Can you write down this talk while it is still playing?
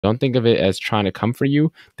Don't think of it as trying to comfort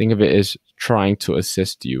you. Think of it as trying to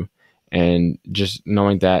assist you. And just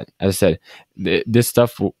knowing that, as I said, this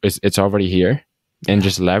stuff it's already here, and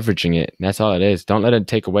just leveraging it. That's all it is. Don't let it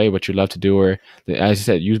take away what you love to do. Or as I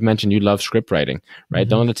said, you mentioned you love script writing, right?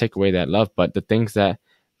 Don't let it take away that love. But the things that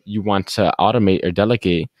you want to automate or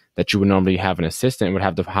delegate that you would normally have an assistant, would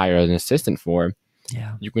have to hire an assistant for,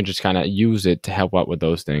 you can just kind of use it to help out with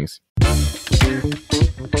those things.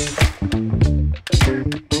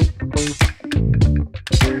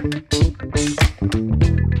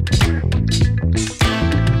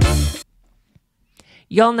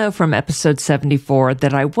 Y'all know from episode 74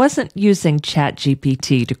 that I wasn't using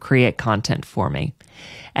ChatGPT to create content for me.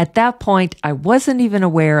 At that point, I wasn't even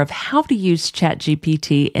aware of how to use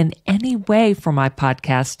ChatGPT in any way for my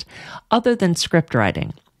podcast other than script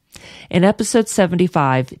writing. In episode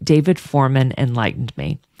 75, David Forman enlightened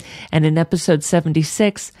me. And in episode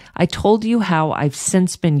 76, I told you how I've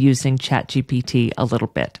since been using ChatGPT a little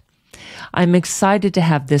bit. I'm excited to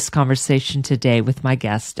have this conversation today with my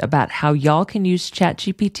guest about how y'all can use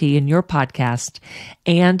ChatGPT in your podcast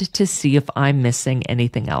and to see if I'm missing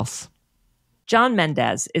anything else. John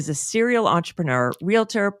Mendez is a serial entrepreneur,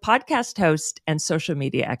 realtor, podcast host, and social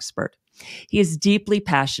media expert. He is deeply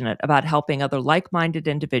passionate about helping other like-minded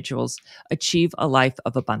individuals achieve a life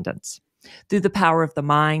of abundance. Through the power of the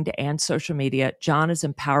mind and social media, John is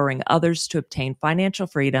empowering others to obtain financial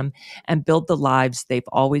freedom and build the lives they've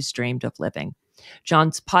always dreamed of living.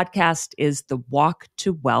 John's podcast is the Walk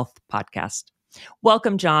to Wealth podcast.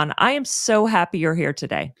 Welcome, John. I am so happy you're here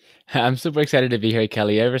today. I'm super excited to be here,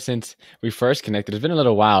 Kelly. Ever since we first connected, it's been a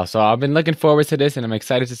little while. So I've been looking forward to this, and I'm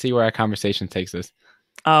excited to see where our conversation takes us.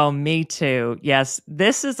 Oh, me too. Yes,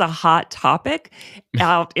 this is a hot topic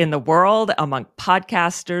out in the world among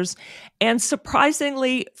podcasters, and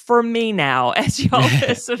surprisingly for me now, as y'all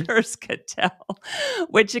listeners could tell,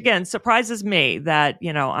 which again surprises me that,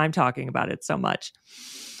 I'm talking about it so much.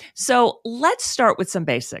 So let's start with some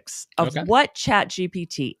basics of what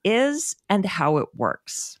ChatGPT is and how it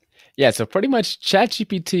works. Yeah, so pretty much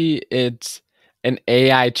ChatGPT, it's an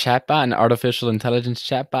AI chatbot, an artificial intelligence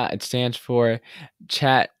chatbot. It stands for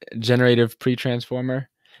Chat Generative Pre-Transformer,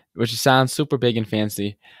 which sounds super big and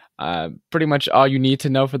fancy. Pretty much all you need to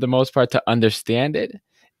know for the most part to understand it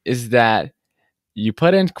is that you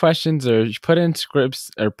put in questions or you put in scripts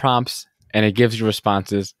or prompts, and it gives you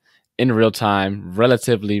responses in real time,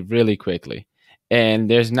 relatively, really quickly. And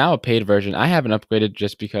there's now a paid version. I haven't upgraded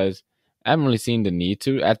just because I haven't really seen the need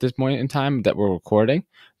to at this point in time that we're recording,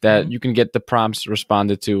 that you can get the prompts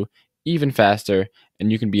responded to even faster,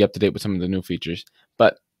 and you can be up to date with some of the new features.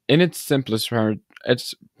 But in its simplest form,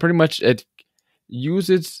 it's pretty much, it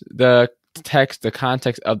uses the text, the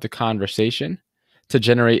context of the conversation to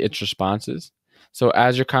generate its responses. So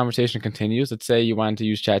as your conversation continues, let's say you wanted to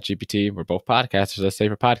use ChatGPT, we're both podcasters, let's say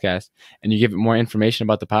for podcasts, and you give it more information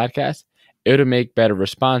about the podcast, it'll make better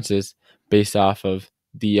responses based off of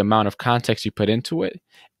the amount of context you put into it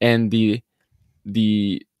and the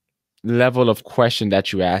level of question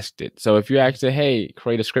that you asked it. So if you asked it, hey,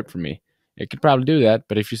 create a script for me, it could probably do that.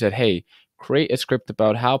 But if you said, hey, create a script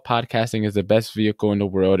about how podcasting is the best vehicle in the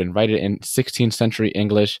world and write it in 16th century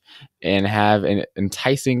English and have an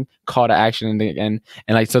enticing call to action in the end.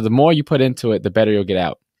 And like, so the more you put into it, the better you'll get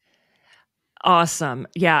out. Awesome.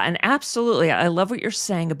 Yeah. And absolutely. I love what you're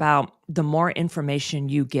saying about the more information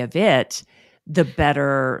you give it, the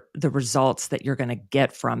better the results that you're going to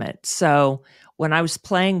get from it. So when I was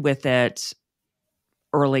playing with it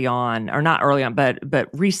early on, or not early on, but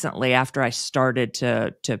recently after I started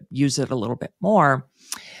to use it a little bit more,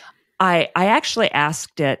 I actually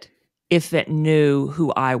asked it if it knew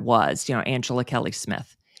who I was, Angela Kelly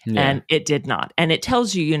Smith. Yeah. And it did not. And it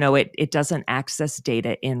tells you, it doesn't access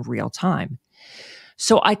data in real time.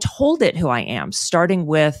 So I told it who I am, starting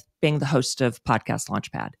with being the host of Podcast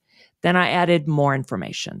Launchpad. Then I added more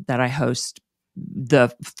information that I host the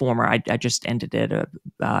former, I just ended it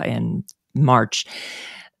in March,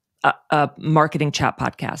 a marketing chat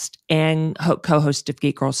podcast and co-host of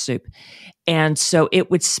Geek Girl Soup. And so it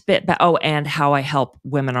would spit back, and how I help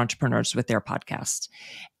women entrepreneurs with their podcasts.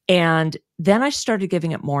 And then I started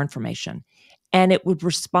giving it more information. And it would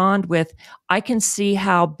respond with, I can see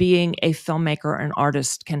how being a filmmaker and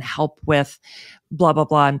artist can help with blah, blah,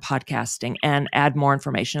 blah, in podcasting, and add more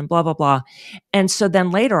information and blah, blah, blah. And so then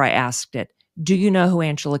later I asked it, do you know who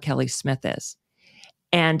Angela Kelly Smith is?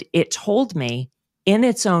 And it told me in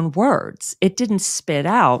its own words. It didn't spit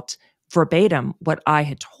out verbatim what I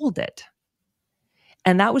had told it.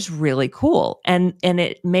 And that was really cool. And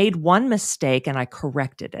it made one mistake and I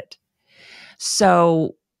corrected it.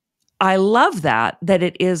 So I love that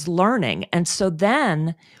it is learning. And so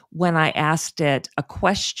then when I asked it a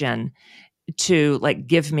question to like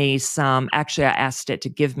give me some, actually I asked it to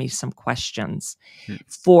give me some questions Hmm.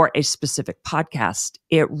 for a specific podcast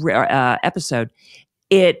episode,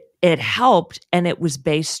 it helped, and it was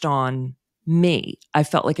based on me. I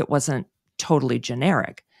felt like it wasn't totally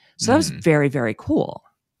generic. So that was very, very cool.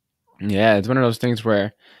 Yeah, it's one of those things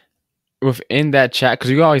where within that chat,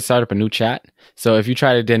 because you always start up a new chat. So if you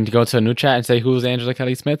try to then go to a new chat and say, who's Angela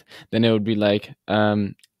Kelly Smith, then it would be like,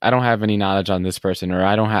 I don't have any knowledge on this person, or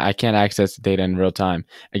I can't access the data in real time.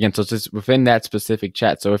 Again, so it's just within that specific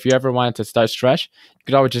chat. So if you ever wanted to start fresh, you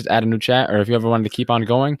could always just add a new chat, or if you ever wanted to keep on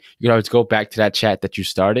going, you could always go back to that chat that you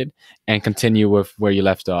started and continue with where you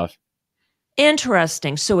left off.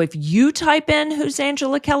 Interesting. So if you type in who's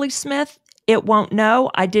Angela Kelly Smith, it won't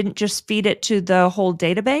know. I didn't just feed it to the whole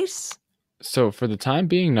database. So for the time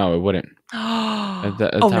being, no, it wouldn't.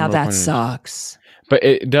 Now that sucks. But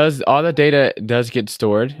it does, all the data does get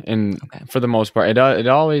stored, and for the most part, it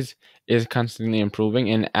always is constantly improving.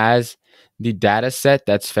 And as the data set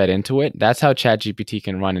that's fed into it, that's how ChatGPT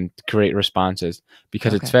can run and create responses,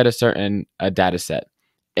 because it's fed a certain data set.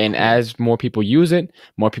 And as more people use it,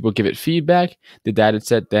 more people give it feedback, the data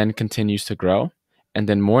set then continues to grow, and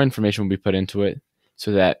then more information will be put into it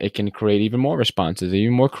so that it can create even more responses,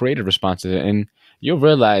 even more creative responses. And you'll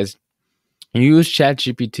realize, you use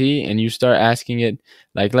ChatGPT and you start asking it,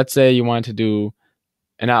 like, let's say you want to do,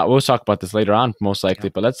 and we'll talk about this later on, most likely,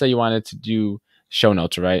 but let's say you wanted to do show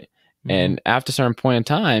notes, right? And after a certain point in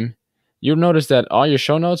time, you'll notice that all your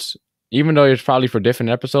show notes, even though it's probably for different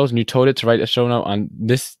episodes, and you told it to write a show note on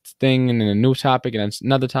this thing and then a new topic and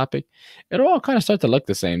another topic, it'll all kind of start to look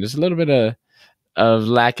the same. There's a little bit of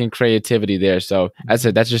lacking creativity there. So as I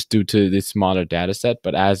said, that's just due to the smaller data set.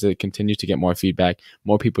 But as it continues to get more feedback,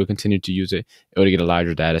 more people continue to use it, it will get a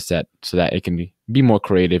larger data set so that it can be more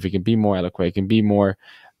creative, it can be more eloquent, it can be more,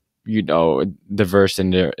 diverse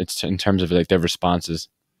in terms of like their responses.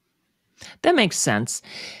 That makes sense.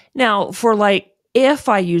 Now, for like, if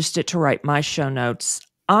I used it to write my show notes,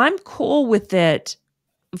 I'm cool with it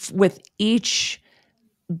with each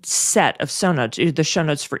set of show notes, the show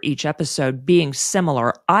notes for each episode being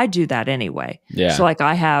similar. I do that anyway. Yeah. So like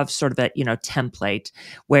I have sort of a, template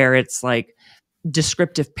where it's like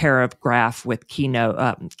descriptive paragraph with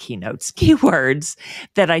keywords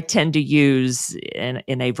that I tend to use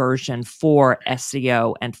in a version for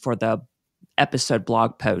SEO and for the episode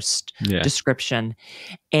blog post description,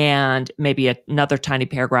 and maybe another tiny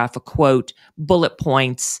paragraph, a quote, bullet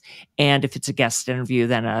points, and if it's a guest interview,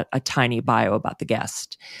 then a tiny bio about the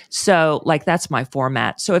guest. So like that's my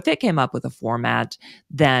format. So if it came up with a format,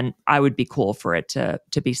 then I would be cool for it to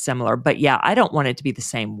be similar. But yeah, I don't want it to be the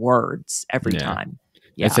same words every time.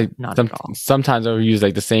 Yeah, it's like not at all. Sometimes I'll use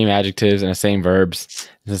like the same adjectives and the same verbs.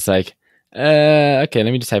 It's like, okay,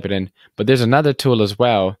 let me just type it in. But there's another tool as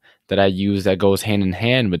well that I use that goes hand in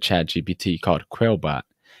hand with ChatGPT called Quillbot.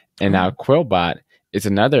 And now Quillbot is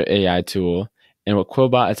another AI tool. And what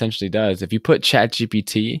Quillbot essentially does, if you put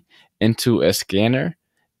ChatGPT into a scanner,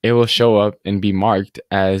 it will show up and be marked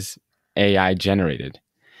as AI generated.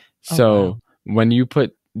 So when you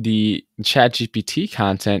put the ChatGPT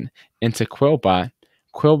content into Quillbot,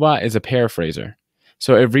 Quillbot is a paraphraser.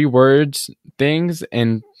 So it rewords things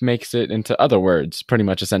and makes it into other words, pretty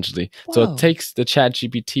much, essentially. Whoa. So it takes the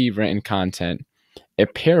ChatGPT written content,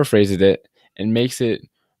 it paraphrases it, and makes it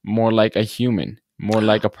more like a human, more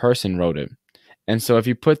like a person wrote it. And so if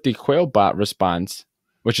you put the Quillbot response,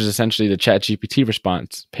 which is essentially the ChatGPT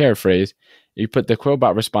response, paraphrase, you put the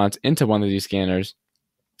Quillbot response into one of these scanners,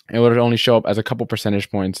 it would only show up as a couple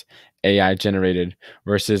percentage points AI generated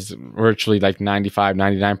versus virtually like 95,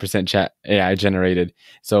 99% chat AI generated.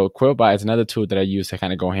 So Quillbot is another tool that I use to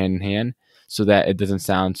kind of go hand in hand so that it doesn't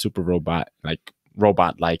sound super robot-like.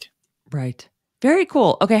 Right. Very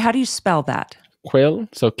cool. Okay, how do you spell that? Quill,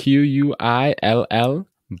 so Quill,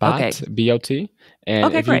 bot, B-O-T.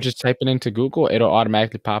 And if you just type it into Google, it'll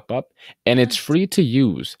automatically pop up. And it's free to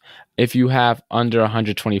use if you have under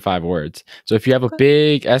 125 words. So if you have a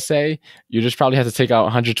big essay, you just probably have to take out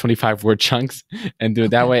 125 word chunks and do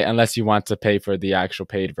it that way, unless you want to pay for the actual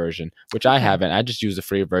paid version, which I haven't. I just use the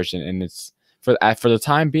free version, and it's for the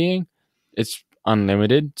time being, it's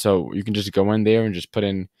unlimited. So you can just go in there and just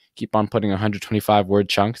keep on putting 125 word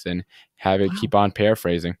chunks and have it keep on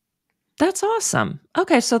paraphrasing. That's awesome.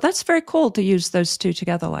 Okay, so that's very cool to use those two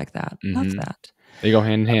together like that. Love that. They go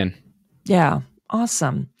hand in hand. Yeah,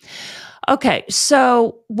 awesome. Okay,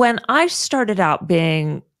 so when I started out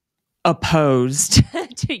being opposed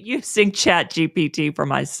to using ChatGPT for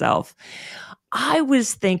myself, I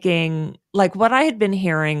was thinking, like, what I had been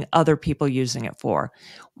hearing other people using it for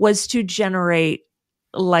was to generate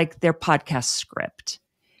like their podcast script.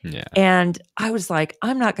 Yeah. And I was like,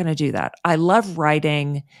 I'm not going to do that. I love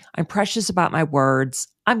writing. I'm precious about my words.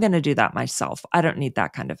 I'm going to do that myself. I don't need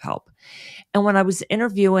that kind of help. And when I was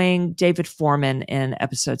interviewing David Forman in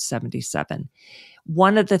episode 77,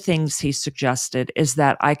 one of the things he suggested is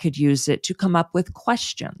that I could use it to come up with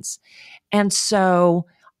questions. And so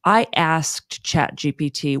I asked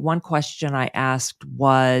ChatGPT, one question I asked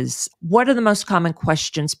was, what are the most common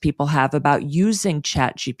questions people have about using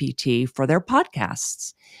ChatGPT for their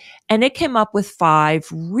podcasts? And it came up with 5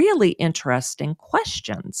 really interesting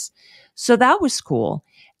questions. So that was cool.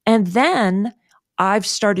 And then I've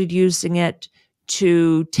started using it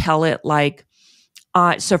to tell it like,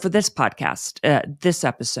 so for this podcast, this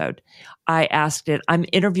episode, I asked it, I'm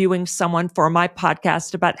interviewing someone for my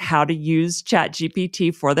podcast about how to use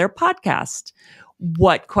ChatGPT for their podcast.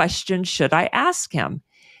 What question should I ask him?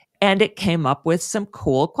 And it came up with some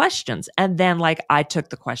cool questions. And then like I took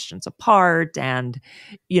the questions apart and,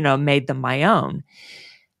 made them my own.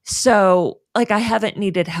 So like I haven't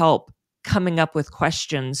needed help coming up with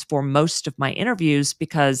questions for most of my interviews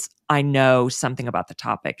because I know something about the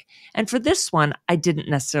topic. And for this one, I didn't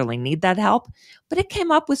necessarily need that help, but it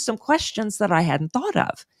came up with some questions that I hadn't thought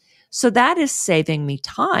of. So that is saving me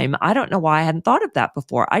time. I don't know why I hadn't thought of that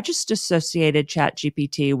before. I just associated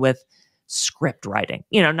ChatGPT with script writing.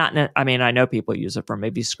 I know people use it for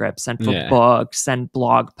maybe scripts and for books and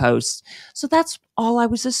blog posts. So that's all I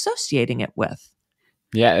was associating it with.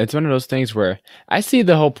 Yeah, it's one of those things where I see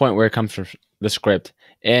the whole point where it comes from the script.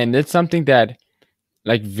 And it's something that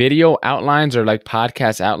like video outlines or like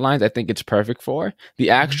podcast outlines, I think it's perfect for. The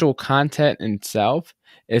actual content itself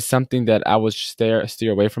is something that I would steer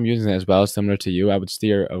away from using as well. Similar to you, I would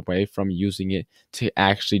steer away from using it to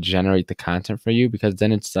actually generate the content for you, because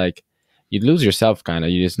then it's like you lose yourself kind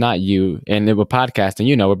of. It's not you. And with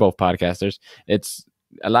podcasting, we're both podcasters. It's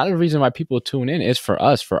a lot of the reason why people tune in is for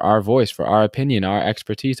us, for our voice, for our opinion, our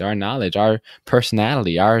expertise, our knowledge, our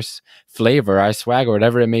personality, our flavor, our swagger,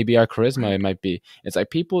 whatever it may be, our charisma, it might be. It's like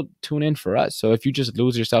people tune in for us. So if you just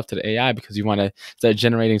lose yourself to the AI because you want to start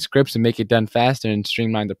generating scripts and make it done faster and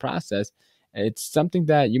streamline the process, it's something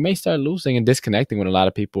that you may start losing and disconnecting with a lot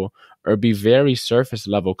of people, or be very surface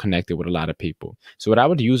level connected with a lot of people. So what I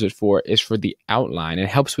would use it for is for the outline. It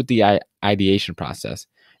helps with the ideation process.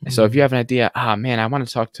 So if you have an idea, man, I want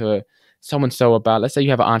to talk to so-and-so about, let's say you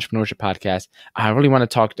have an entrepreneurship podcast. I really want to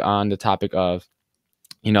talk on the topic of,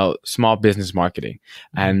 small business marketing.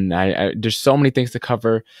 And I there's so many things to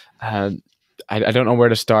cover. I don't know where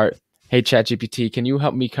to start. Hey, ChatGPT, can you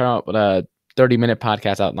help me come up with a 30-minute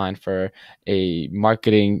podcast outline for a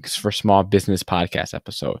marketing for small business podcast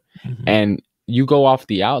episode? And you go off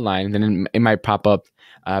the outline, and then it might pop up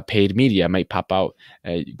paid media, might pop out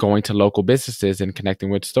going to local businesses and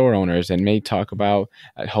connecting with store owners, and may talk about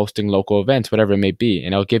hosting local events, whatever it may be.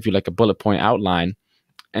 And it'll give you like a bullet point outline.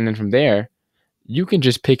 And then from there, you can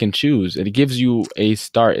just pick and choose. It gives you a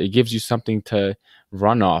start. It gives you something to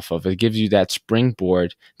run off of. It gives you that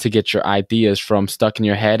springboard to get your ideas from stuck in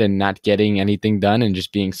your head and not getting anything done and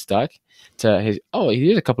just being stuck to,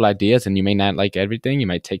 here's a couple ideas, and you may not like everything. You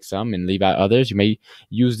might take some and leave out others. You may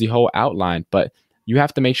use the whole outline, but you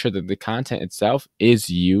have to make sure that the content itself is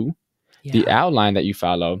you. Yeah. The outline that you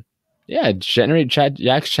follow, ask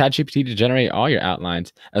ChatGPT to generate all your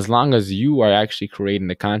outlines. As long as you are actually creating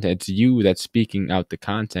the content, it's you that's speaking out the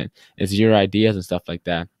content. It's your ideas and stuff like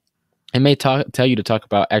that. It may tell you to talk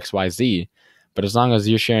about X, Y, Z, but as long as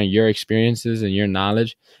you're sharing your experiences and your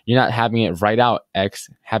knowledge, you're not having it write out X,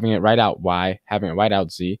 having it write out Y, having it write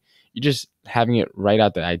out Z. You're just having it write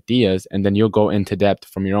out the ideas, and then you'll go into depth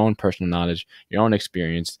from your own personal knowledge, your own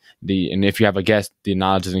experience, and if you have a guest, the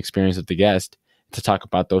knowledge and experience of the guest, to talk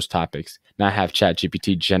about those topics. Not have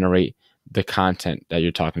ChatGPT generate the content that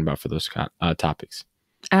you're talking about for those topics.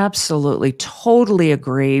 Absolutely. Totally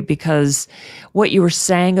agree, because what you were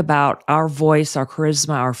saying about our voice, our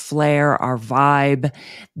charisma, our flair, our vibe,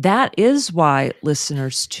 that is why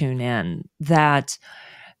listeners tune in. That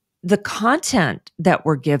the content that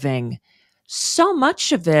we're giving, so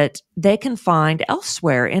much of it they can find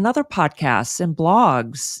elsewhere in other podcasts and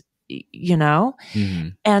blogs,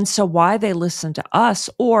 And so why they listen to us,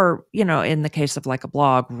 or, in the case of like a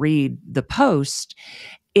blog, read the post,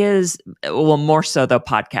 is, well, more so though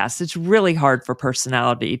podcasts. It's really hard for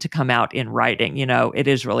personality to come out in writing. It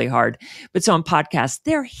is really hard. But so in podcasts,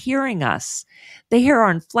 they're hearing us. They hear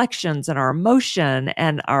our inflections and our emotion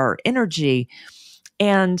and our energy.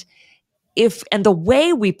 And the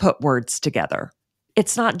way we put words together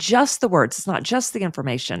it's not just the words, it's not just the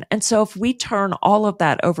information. And so if we turn all of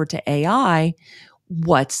that over to AI,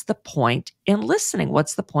 what's the point in listening?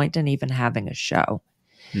 What's the point in even having a show?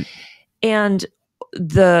 Mm. And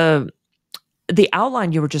the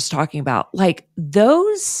outline you were just talking about, like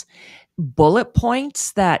those bullet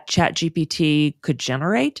points that ChatGPT could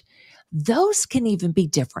generate, those can even be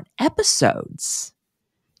different episodes.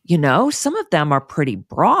 Some of them are pretty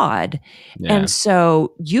broad. Yeah. And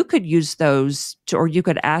so you could use those or you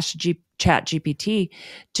could ask ChatGPT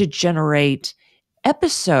to generate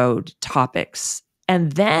episode topics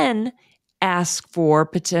and then ask for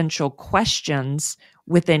potential questions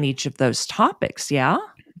within each of those topics. Yeah.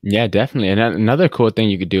 Yeah, definitely. And another cool thing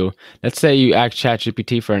you could do, let's say you ask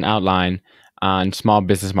ChatGPT for an outline on small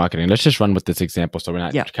business marketing. Let's just run with this example so we're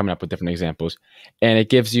not coming up with different examples. And it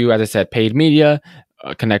gives you, as I said, paid media,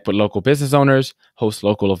 connect with local business owners, host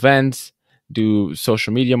local events, do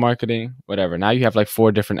social media marketing, whatever. Now you have like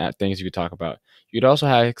 4 different things you could talk about. You'd also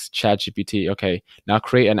have ChatGPT, okay, now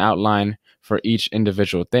create an outline for each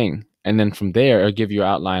individual thing. And then from there, it'll give you an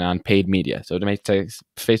outline on paid media. So it may say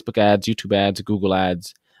Facebook ads, YouTube ads, Google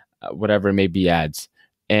ads, whatever it may be ads.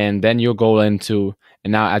 And then you'll go into,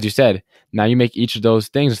 and now, as you said, now you make each of those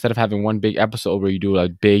things, instead of having one big episode where you do a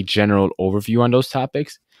big general overview on those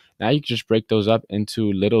topics, now you can just break those up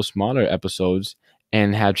into little smaller episodes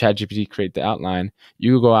and have ChatGPT create the outline.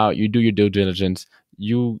 You go out, you do your due diligence,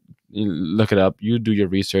 you look it up, you do your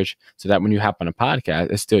research, so that when you hop on a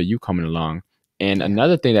podcast, it's still you coming along. And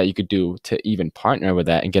another thing that you could do to even partner with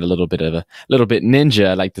that and get a little bit ninja,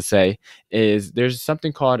 I like to say, is there's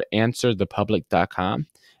something called answerthepublic.com.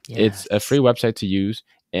 Yes. It's a free website to use,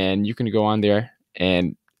 and you can go on there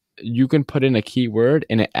and you can put in a keyword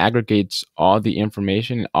and it aggregates all the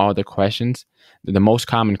information and all the questions, the most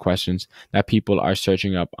common questions that people are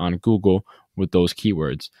searching up on Google with those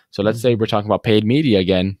keywords. So let's say we're talking about paid media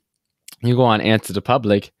again. You go on Answer the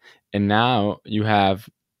Public, and now you have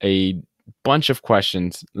a bunch of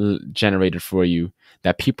questions generated for you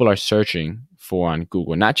that people are searching for on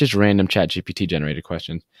Google, not just random ChatGPT generated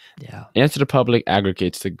questions. Yeah. Answer the Public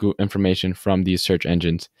aggregates the information from these search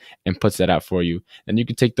engines and puts that out for you. Then you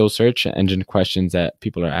can take those search engine questions that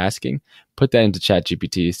people are asking, put that into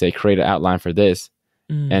ChatGPT, say create an outline for this,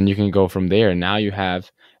 and you can go from there. Now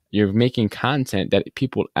you're making content that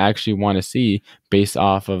people actually want to see based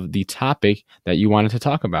off of the topic that you wanted to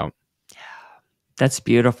talk about. That's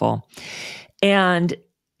beautiful. And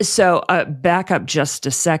so back up just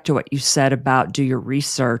a sec to what you said about do your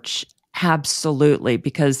research. Absolutely.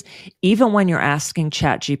 Because even when you're asking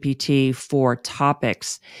ChatGPT for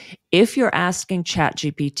topics, if you're asking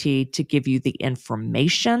ChatGPT to give you the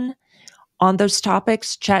information on those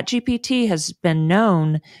topics, ChatGPT has been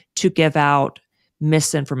known to give out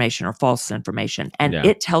misinformation or false information. And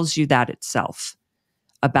it tells you that itself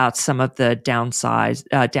about some of the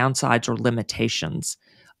downsides or limitations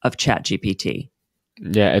of ChatGPT.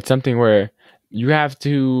 Yeah, it's something where you have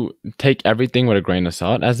to take everything with a grain of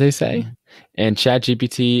salt, as they say. And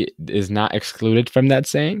ChatGPT is not excluded from that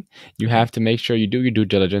saying. You have to make sure you do your due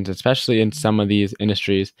diligence, especially in some of these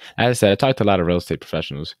industries. As I said, I talked to a lot of real estate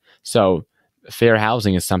professionals. So fair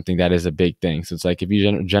housing is something that is a big thing. So it's like if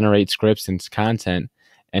you generate scripts and content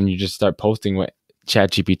and you just start posting what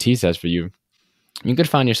ChatGPT says for you, you could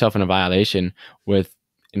find yourself in a violation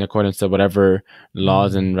in accordance to whatever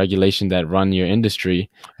laws and regulation that run your industry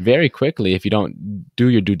very quickly if you don't do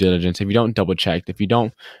your due diligence, if you don't double check, if you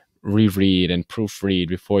don't reread and proofread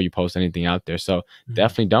before you post anything out there. So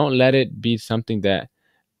definitely don't let it be something that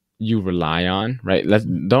you rely on, right?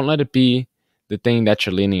 Don't let it be the thing that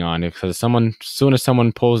you're leaning on, because as soon as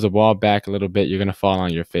someone pulls the wall back a little bit, you're going to fall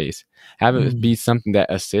on your face. Have it be something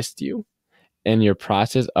that assists you in your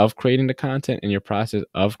process of creating the content, in your process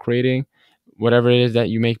of creating whatever it is that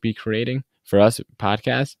you may be creating. For us,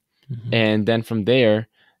 podcasts. And then from there,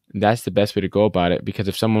 that's the best way to go about it. Because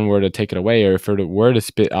if someone were to take it away, or if it were to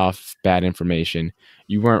spit off bad information,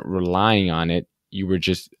 you weren't relying on it. You were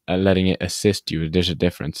just letting it assist you. There's a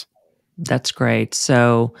difference. That's great.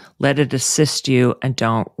 So let it assist you and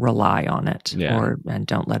don't rely on it, and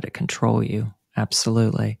don't let it control you.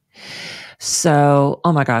 Absolutely. So,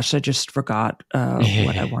 oh my gosh, I just forgot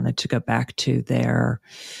what I wanted to go back to there.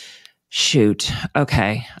 Shoot.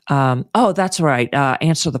 Okay. Oh, that's right.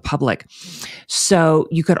 Answer the Public. So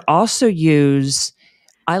you could also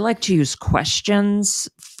I like to use questions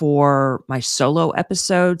for my solo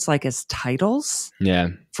episodes, like as titles. Yeah.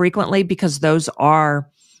 Frequently, because those are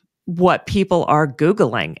what people are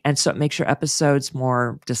Googling. And so it makes your episodes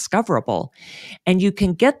more discoverable. And you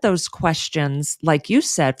can get those questions, like you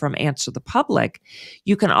said, from Answer the Public.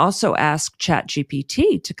 You can also ask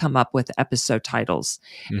ChatGPT to come up with episode titles.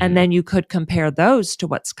 And then you could compare those to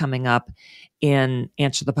what's coming up in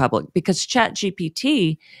Answer the Public, because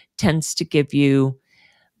ChatGPT tends to give you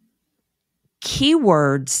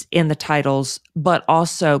keywords in the titles, but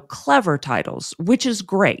also clever titles, which is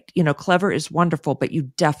great. Clever is wonderful, but you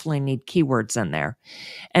definitely need keywords in there.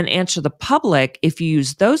 And Answer the Public, if you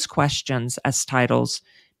use those questions as titles,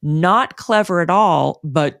 not clever at all,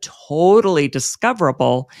 but totally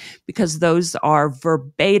discoverable, because those are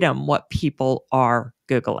verbatim what people are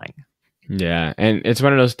Googling. Yeah. And it's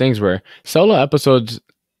one of those things where solo episodes,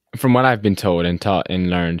 from what I've been told and taught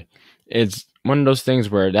and learned, it's one of those things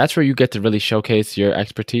where that's where you get to really showcase your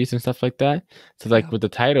expertise and stuff like that. So like with the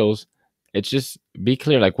titles, it's just be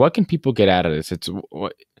clear, like what can people get out of this? It's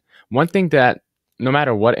one thing that no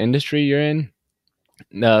matter what industry you're in,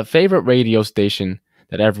 the favorite radio station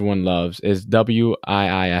that everyone loves is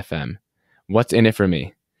WIIFM. What's in it for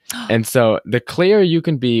me? And so the clearer you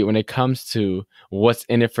can be when it comes to what's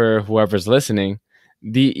in it for whoever's listening,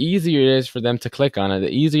 the easier it is for them to click on it, the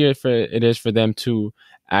easier it is for them to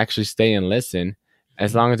actually stay and listen,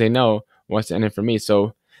 as long as they know what's in it for me.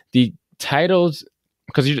 So the titles,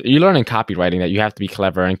 because you learn in copywriting that you have to be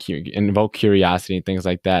clever and invoke curiosity and things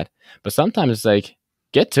like that. But sometimes it's like,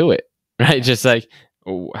 get to it, right? Just like,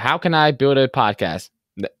 how can I build a podcast?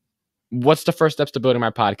 What's the first steps to building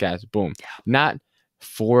my podcast? Boom. Not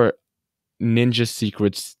 4 ninja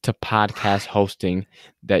secrets to podcast hosting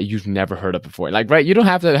that you've never heard of before. Like, right? You don't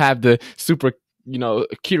have to have the super,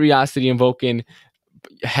 curiosity invoking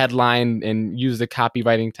headline and use the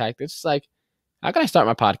copywriting tactics. It's like, how can I start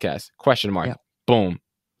my podcast? Question mark. Boom.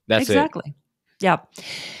 That's exactly. Yeah.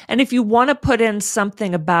 And if you want to put in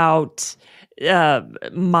something about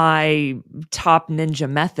my top ninja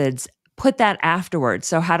methods, put that afterwards.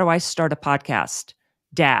 So how do I start a podcast?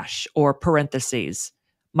 Dash or parentheses,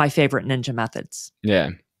 my favorite ninja methods. Yeah.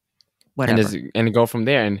 Whatever. And go from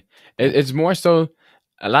there. And it's more so,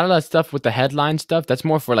 a lot of that stuff with the headline stuff, that's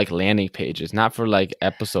more for like landing pages, not for like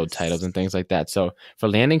episode titles and things like that. So for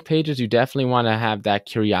landing pages, you definitely want to have that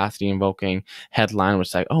curiosity invoking headline where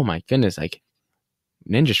it's like, oh my goodness, like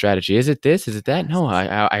ninja strategy. Is it this? Is it that? No,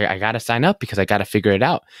 I got to sign up because I got to figure it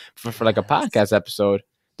out. For like a podcast episode,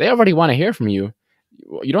 they already want to hear from you.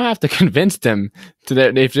 You don't have to convince them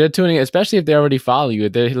if they're tuning, especially if they already follow you,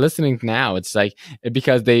 they're listening now. It's like,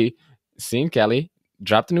 because they seen Kelly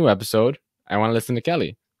dropped a new episode. I want to listen to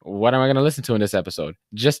Kelly. What am I going to listen to in this episode?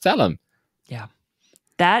 Just tell them. Yeah.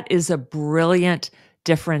 That is a brilliant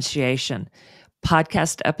differentiation.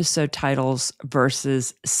 Podcast episode titles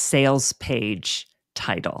versus sales page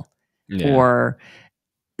title or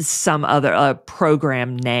some other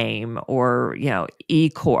program name or,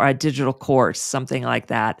 e-course, a digital course, something like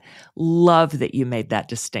that. Love that you made that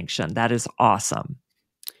distinction. That is awesome.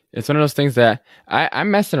 It's one of those things that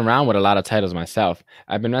I'm messing around with a lot of titles myself.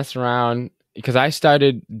 I've been messing around because I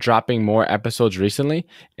started dropping more episodes recently,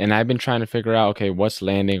 and I've been trying to figure out, okay, what's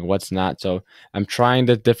landing, what's not. So I'm trying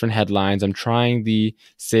the different headlines. I'm trying the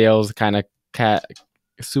sales kind of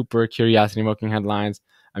super curiosity invoking headlines.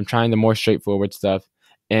 I'm trying the more straightforward stuff.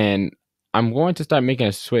 And I'm going to start making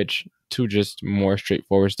a switch to just more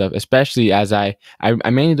straightforward stuff, especially as I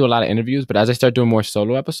mainly do a lot of interviews, but as I start doing more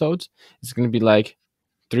solo episodes, it's going to be like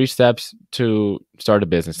 3 steps to start a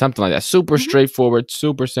business, something like that. Super straightforward,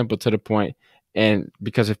 super simple to the point. And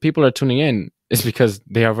because if people are tuning in, it's because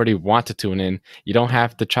they already want to tune in. You don't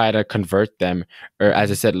have to try to convert them, or as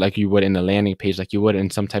I said, like you would in a landing page, like you would in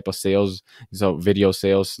some type of sales, so video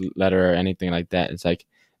sales letter or anything like that. It's like,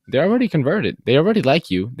 they're already converted. They already like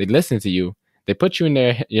you. They listen to you. They put you in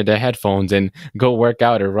their headphones and go work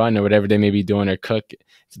out or run or whatever they may be doing or cook.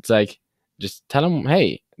 It's like, just tell them,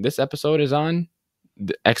 hey, this episode is on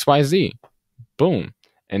XYZ. Boom.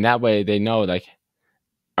 And that way they know, like,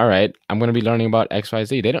 all right, I'm going to be learning about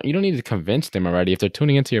XYZ. You don't need to convince them already. If they're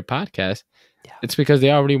tuning into your podcast, it's because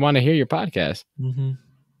they already want to hear your podcast. Mm-hmm.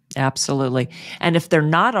 Absolutely. And if they're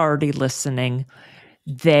not already listening,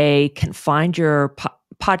 they can find your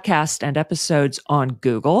podcast and episodes on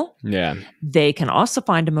Google. Yeah. They can also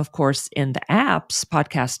find them, of course, in the apps,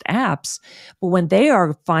 podcast apps. But when they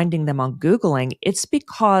are finding them on Googling, it's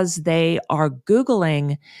because they are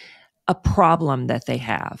Googling a problem that they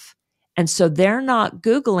have. And so they're not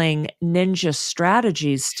Googling ninja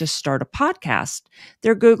strategies to start a podcast.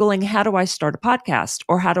 They're Googling, how do I start a podcast?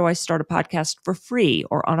 Or how do I start a podcast for free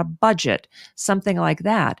or on a budget? Something like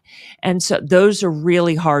that. And so those are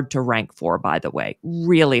really hard to rank for, by the way,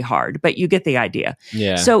 really hard, but you get the idea.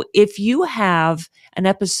 Yeah. So if you have an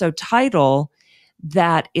episode title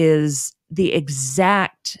that is the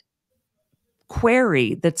exact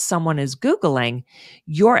query that someone is Googling,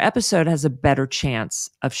 your episode has a better chance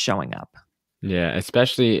of showing up. Yeah,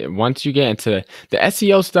 especially once you get into the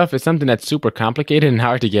SEO stuff is something that's super complicated and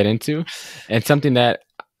hard to get into, and something that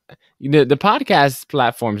the podcast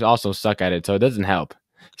platforms also suck at it, so it doesn't help.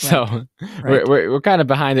 Right. So Right. we're kind of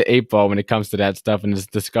behind the 8 ball when it comes to that stuff and this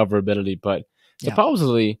discoverability. But Yeah.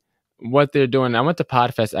 supposedly, what they're doing, I went to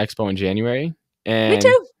Podfest Expo in January, and Me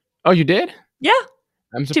too. Oh, you did? Yeah.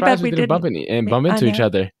 I'm Too surprised bad we we didn't bump I into each know.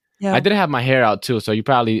 other. Yeah. I didn't have my hair out too, so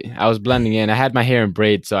I was blending in. I had my hair in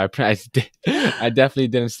braids, so I definitely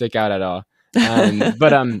didn't stick out at all.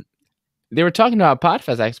 But they were talking about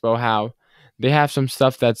Podfest Expo, how they have some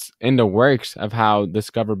stuff that's in the works of how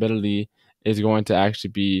discoverability is going to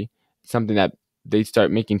actually be something that they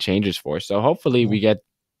start making changes for. So hopefully we get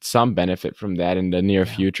some benefit from that in the near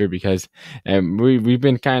future, because we've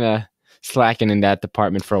been kind of slacking in that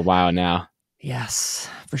department for a while now. Yes,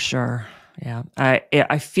 for sure. Yeah.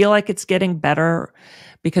 I feel like it's getting better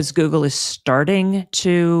because Google is starting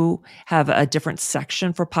to have a different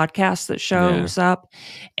section for podcasts that shows up.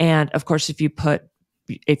 And of course, if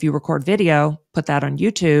you record video, put that on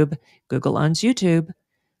YouTube, Google owns YouTube.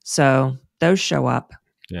 So those show up.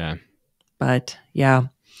 Yeah. But yeah.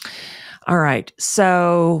 All right.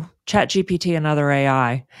 So ChatGPT and other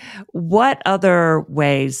AI. What other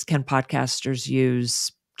ways can podcasters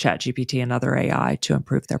use ChatGPT and other AI to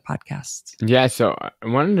improve their podcasts? Yeah, so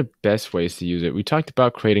one of the best ways to use it, we talked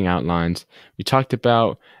about creating outlines. We talked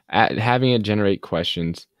about having it generate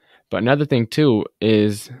questions. But another thing too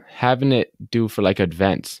is having it do for like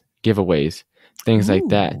events, giveaways, things like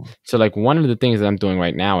that. So like one of the things that I'm doing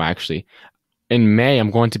right now, actually, in May, I'm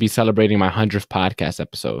going to be celebrating my 100th podcast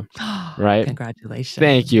episode, right? Congratulations.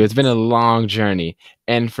 Thank you. It's been a long journey.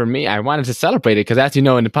 And for me, I wanted to celebrate it because, as you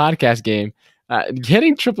know, in the podcast game,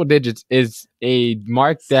 getting triple digits is a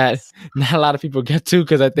mark that not a lot of people get to,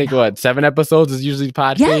 because I think 7 episodes is usually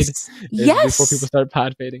pod fade before people start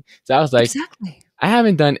pod fading. So I was like, I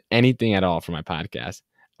haven't done anything at all for my podcast.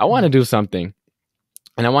 I want to do something,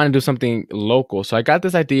 and I want to do something local. So I got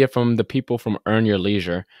this idea from the people from Earn Your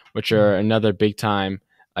Leisure, which are another big time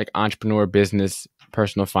like entrepreneur, business,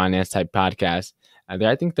 personal finance type podcast.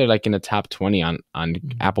 I think they're like in the top 20 on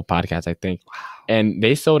Apple Podcasts, I think. Wow. And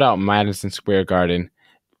they sold out Madison Square Garden,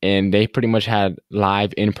 and they pretty much had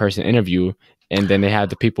live in-person interview. And then they had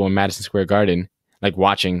the people in Madison Square Garden like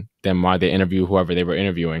watching them while they interview whoever they were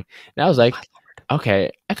interviewing. And I was like, okay,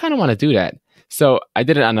 I kind of want to do that. So I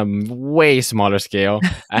did it on a way smaller scale.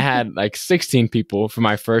 I had like 16 people for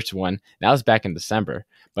my first one. That was back in December.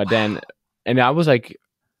 But then, and I was like,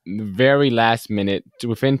 very last minute,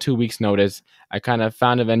 within 2 weeks notice, I kind of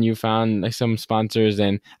found a venue, found like some sponsors,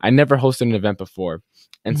 and I never hosted an event before.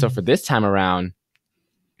 And so for this time around,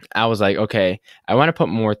 I was like, okay, I want to put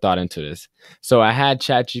more thought into this. So I had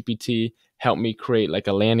ChatGPT help me create like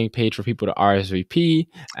a landing page for people to RSVP.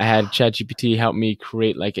 I had ChatGPT help me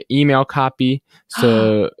create like an email copy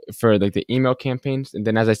for like the email campaigns. And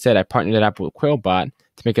then, as I said, I partnered it up with Quillbot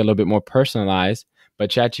to make it a little bit more personalized. But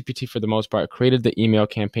ChatGPT, for the most part, created the email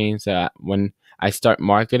campaigns that when I start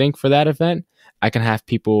marketing for that event, I can have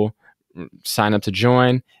people sign up to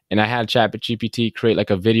join. And I had ChatGPT create like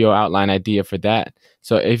a video outline idea for that.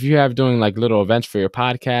 So if you have doing like little events for your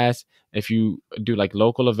podcast, if you do like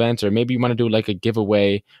local events, or maybe you want to do like a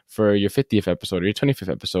giveaway for your 50th episode or your 25th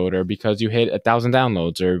episode, or because you hit 1,000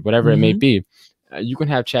 downloads or whatever it may be, you can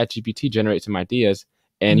have ChatGPT generate some ideas,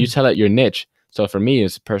 and you tell it your niche. So for me,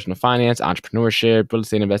 it's personal finance, entrepreneurship, real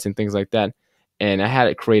estate investing, things like that. And I had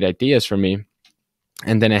it create ideas for me,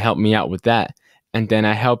 and then it helped me out with that. And then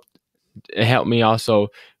it helped me also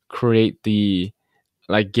create the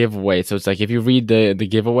like giveaway. So it's like, if you read the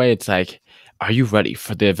giveaway, it's like, are you ready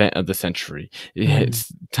for the event of the century? It's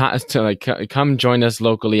time to like come join us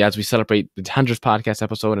locally as we celebrate the 100th podcast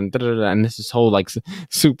episode, and and this is whole like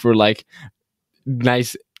super like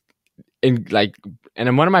nice. And like, and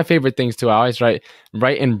then one of my favorite things too, I always write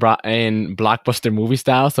in blockbuster movie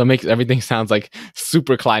style, so it makes everything sounds like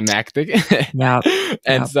super climactic.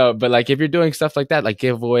 So, but like if you're doing stuff like that, like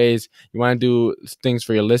giveaways, you want to do things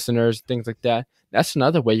for your listeners, things like that, that's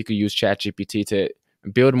another way you could use ChatGPT to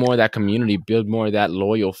build more of that community, build more of that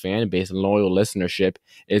loyal fan base and loyal listenership,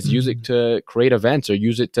 is use it to create events or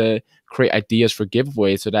use it to create ideas for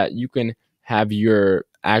giveaways so that you can have your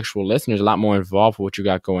actual listeners a lot more involved with what you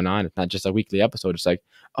got going on. It's not just a weekly episode. It's like,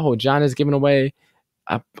 oh, John is giving away,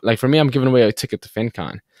 like for me, I'm giving away a ticket to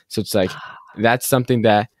FinCon. So it's like, that's something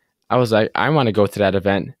that I was like, I want to go to that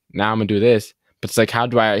event. Now I'm going to do this. But it's like, how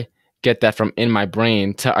do I get that from in my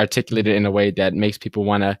brain to articulate it in a way that makes people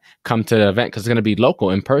want to come to the event? Because it's going to be local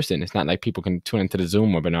in person. It's not like people can tune into the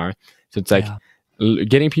Zoom webinar. So it's like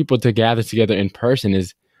getting people to gather together in person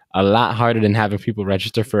is a lot harder than having people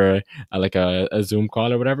register for a Zoom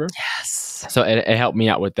call or whatever. Yes. So it helped me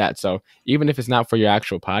out with that. So even if it's not for your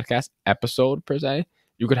actual podcast episode per se,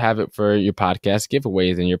 you could have it for your podcast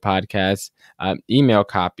giveaways and your podcast email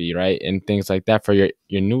copy, right? And things like that for your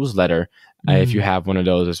newsletter, if you have one of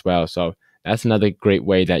those as well. So that's another great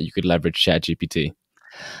way that you could leverage ChatGPT.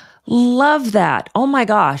 Love that. Oh my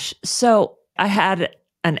gosh. So I had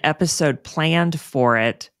an episode planned for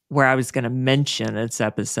it where I was going to mention it's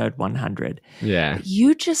episode 100. Yeah.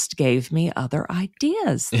 You just gave me other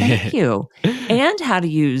ideas. Thank you. And how to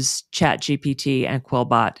use ChatGPT and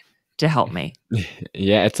Quillbot to help me.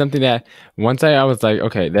 Yeah, it's something that once I was like,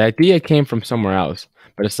 okay, the idea came from somewhere else,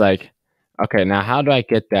 but it's like, okay, now how do I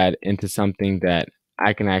get that into something that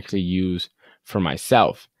I can actually use for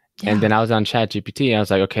myself? Yeah. And then I was on ChatGPT and I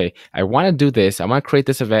was like, okay, I want to do this. I want to create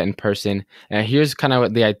this event in person. And here's kind of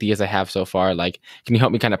what the ideas I have so far. Like, can you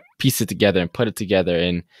help me kind of piece it together and put it together?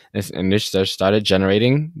 And this just started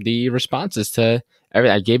generating the responses to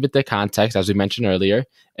everything. I gave it the context, as we mentioned earlier.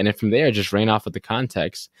 And then from there, I just ran off of the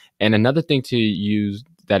context. And another thing to use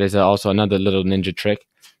that is also another little ninja trick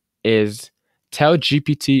is tell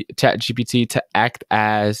ChatGPT to act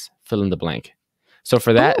as fill in the blank. So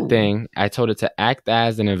for that thing, I told it to act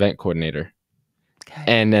as an event coordinator. Okay.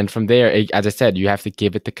 And then from there, as I said, you have to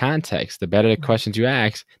give it the context. The better the questions you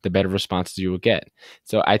ask, the better responses you will get.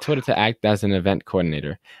 So I told it to act as an event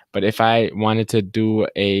coordinator. But if I wanted to do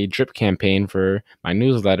a drip campaign for my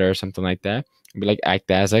newsletter or something like that, I'd be like,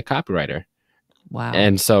 act as a copywriter. Wow.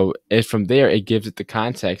 And so from there, it gives it the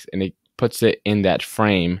context and it puts it in that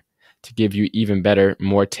frame to give you even better,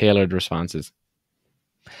 more tailored responses.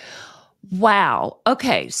 Wow.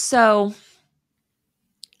 Okay. So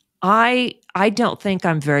I don't think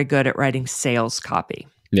I'm very good at writing sales copy.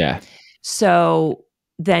 Yeah. So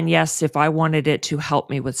then, yes, if I wanted it to help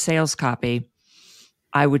me with sales copy,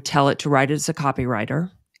 I would tell it to write it as a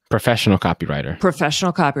copywriter. Professional copywriter.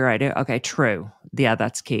 Professional copywriter. Okay, true. Yeah,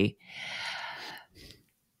 that's key.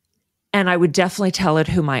 And I would definitely tell it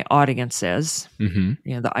who my audience is,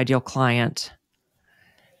 the ideal client.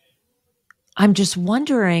 I'm just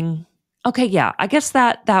wondering, okay, yeah, I guess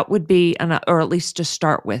that would be enough, or at least to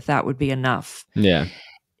start with, that would be enough. Yeah.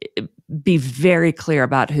 Be very clear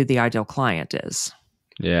about who the ideal client is.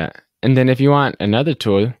 Yeah. And then if you want another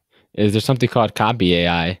tool, there's something called Copy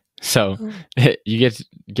AI. So you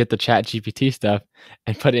get the ChatGPT stuff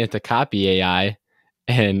and put it into Copy AI,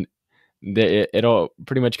 and it'll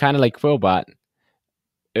pretty much kind of like Quillbot.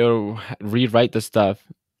 It'll rewrite the stuff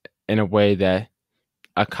in a way that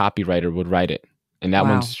a copywriter would write it. And that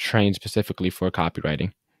one's trained specifically for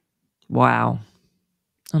copywriting. Wow.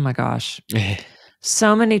 Oh my gosh.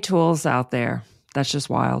 So many tools out there. That's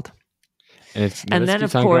just wild. And then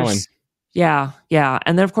of course, yeah.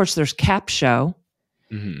 And then of course there's Capshow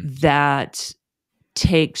that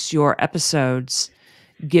takes your episodes,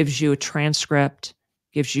 gives you a transcript,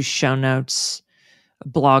 gives you show notes, a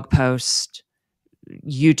blog post,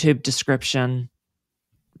 YouTube description,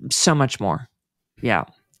 so much more. Yeah.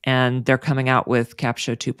 And they're coming out with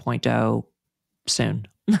Capshow 2.0 soon.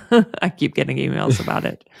 I keep getting emails about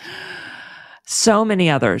it. So many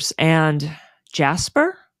others. And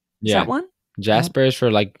Jasper? Is that one? Jasper is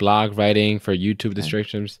for like blog writing, for YouTube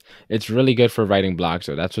descriptions. It's really good for writing blogs.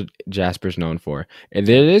 So that's what Jasper's known for. And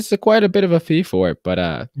there is quite a bit of a fee for it, but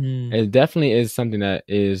it definitely is something that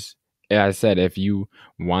is, as I said, if you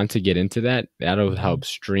want to get into that, that'll help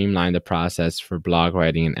streamline the process for blog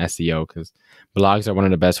writing and SEO, because blogs are one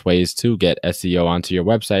of the best ways to get SEO onto your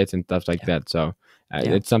websites and stuff like that. So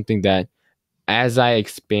it's something that as I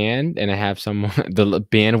expand and I have the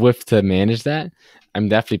bandwidth to manage that, I'm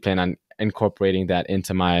definitely planning on incorporating that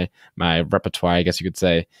into my repertoire, I guess you could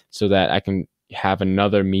say, so that I can have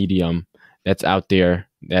another medium that's out there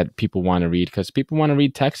that people want to read, because people want to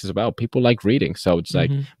read text as well. People like reading. So it's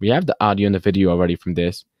like we have the audio and the video already from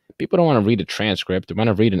this. People don't want to read a transcript. They want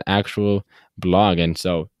to read an actual blog. And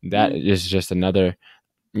so that is just another,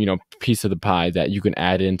 piece of the pie that you can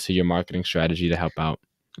add into your marketing strategy to help out.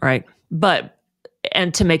 Right. But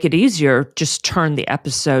And to make it easier, just turn the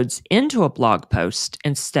episodes into a blog post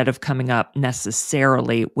instead of coming up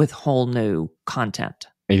necessarily with whole new content.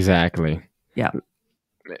 Exactly. Yeah.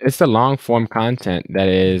 It's the long form content that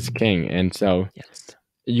is king. And so Yes.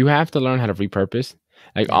 you have to learn how to repurpose.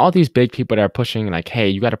 Like Yeah. all these big people that are pushing, like, hey,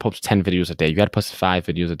 you got to post 10 videos a day. You got to post 5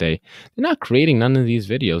 videos a day. They're not creating none of these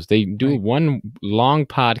videos. They do one long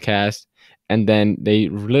podcast and then they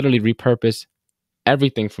literally repurpose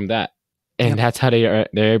everything from that. And that's how they're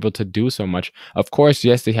able to do so much. Of course,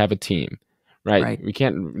 yes, they have a team, right? We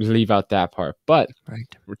can't leave out that part. But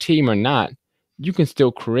team or not, you can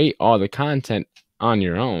still create all the content on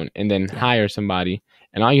your own and then hire somebody.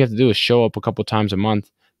 And all you have to do is show up a couple times a month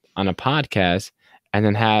on a podcast and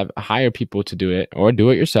then hire people to do it or do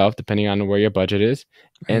it yourself, depending on where your budget is.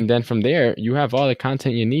 And then from there, you have all the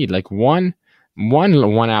content you need. Like one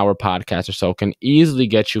 1 hour podcast or so can easily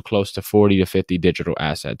get you close to 40 to 50 digital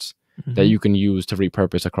assets that you can use to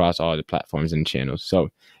repurpose across all the platforms and channels. So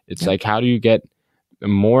it's like, how do you get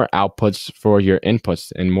more outputs for your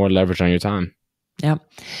inputs and more leverage on your time? Yeah.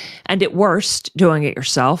 And at worst, doing it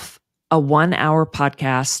yourself, a 1 hour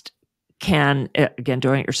podcast can, again,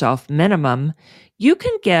 doing it yourself, minimum, you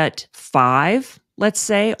can get 5, let's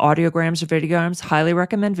say, audiograms or videograms, highly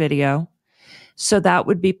recommend video. So that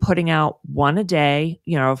would be putting out 1 a day,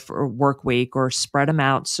 for a work week, or spread them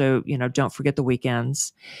out. So, don't forget the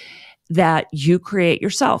weekends that you create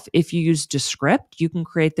yourself. If you use Descript, you can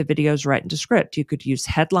create the videos right in Descript. You could use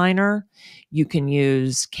Headliner. You can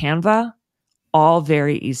use Canva, all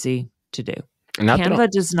very easy to do. Canva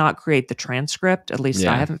does not create the transcript. At least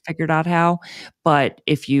I haven't figured out how, but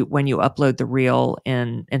when you upload the reel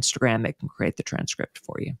in Instagram, it can create the transcript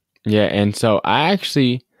for you. Yeah. And so I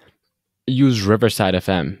actually use Riverside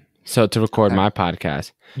FM to record my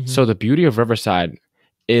podcast. So the beauty of Riverside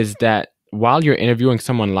is that while you're interviewing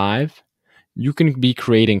someone live, you can be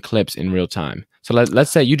creating clips in real time. So let's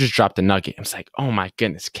say you just dropped a nugget. It's like, oh my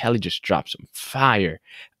goodness, Kelly just dropped some fire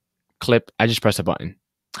clip. I just press a button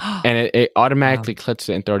and it automatically clips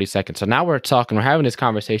it in 30 seconds. So now we're having this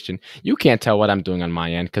conversation. You can't tell what I'm doing on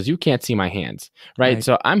my end because you can't see my hands, right?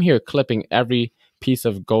 So I'm here clipping every piece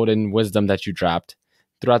of golden wisdom that you dropped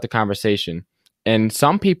throughout the conversation. And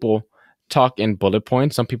some people talk in bullet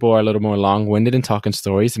points. Some people are a little more long-winded and talk in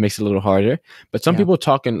stories. It makes it a little harder. But some people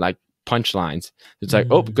talk in like punchlines. It's like,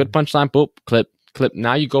 oh, good punchline, boop, clip.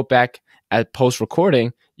 Now you go back at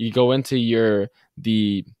post-recording, you go into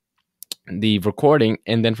the recording,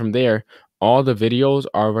 and then from there, all the videos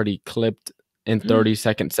are already clipped in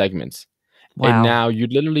 30-second segments. Wow. And now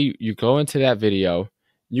you go into that video,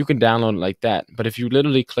 you can download it like that. But if you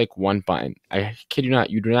literally click one button, I kid you not,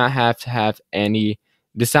 you do not have to have any.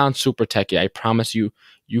 This sounds super techy. I promise you,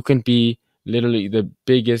 you can be literally the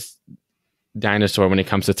biggest dinosaur when it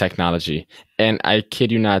comes to technology. And I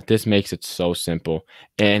kid you not, this makes it so simple.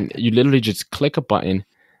 And you literally just click a button,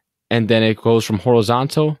 and then it goes from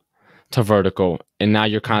horizontal to vertical. And now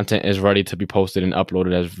your content is ready to be posted and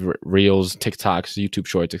uploaded as Reels, TikToks, YouTube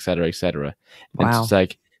Shorts, etc., etc. Wow. And it's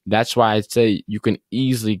like, that's why I say you can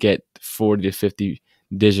easily get 40 to 50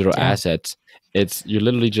 digital assets. You're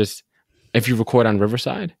literally just, if you record on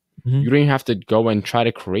Riverside, you don't even have to go and try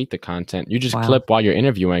to create the content. You just clip while you're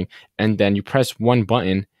interviewing, and then you press one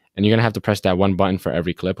button, and you're going to have to press that one button for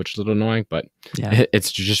every clip, which is a little annoying, but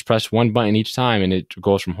it's you just press one button each time, and it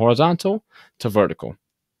goes from horizontal to vertical.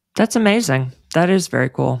 That's amazing. That is very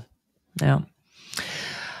cool. Yeah.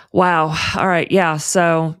 Wow. All right. Yeah.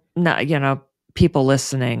 So, people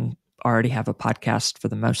listening already have a podcast for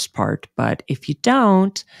the most part, but if you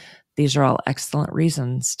don't, these are all excellent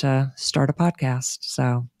reasons to start a podcast.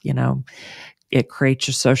 So, it creates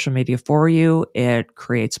your social media for you. It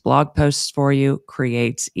creates blog posts for you,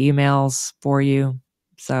 creates emails for you.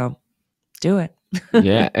 So do it.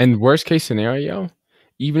 Yeah. And worst case scenario,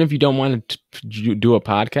 even if you don't want to do a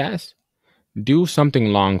podcast, do something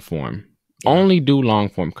long form. Only do long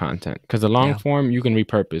form content, because the long form you can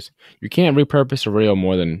repurpose. You can't repurpose a reel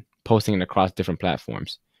more than posting it across different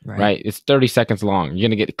platforms. Right? It's 30 seconds long. You're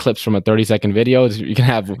going to get clips from a 30-second video. You can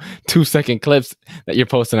have 2-second clips that you're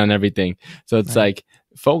posting on everything. So it's like,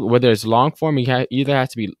 whether it's long form, you either has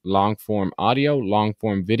to be long form audio, long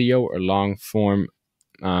form video, or long form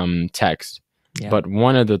text. But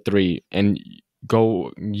one of the three, and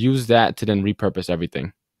go use that to then repurpose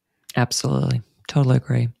everything. Absolutely. Totally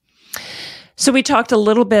agree. So we talked a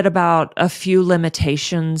little bit about a few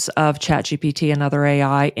limitations of ChatGPT and other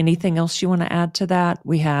AI. Anything else you want to add to that?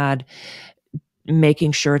 We had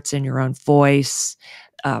making sure it's in your own voice,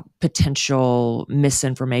 potential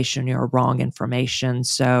misinformation or wrong information.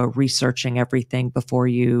 So researching everything before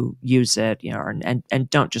you use it, and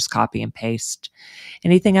don't just copy and paste.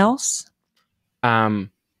 Anything else?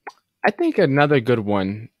 I think another good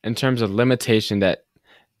one in terms of limitation that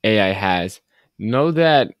AI has, know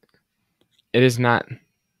that it is not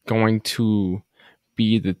going to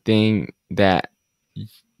be the thing that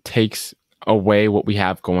takes away what we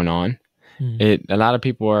have going on. A lot of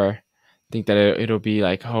people think that it'll be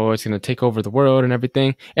like, oh, it's going to take over the world and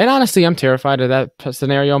everything. And honestly, I'm terrified of that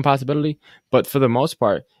scenario and possibility. But for the most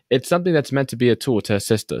part, it's something that's meant to be a tool to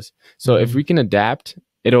assist us. So if we can adapt,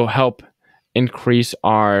 it'll help increase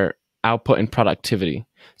our output and productivity.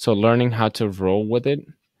 So learning how to roll with it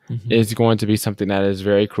is going to be something that is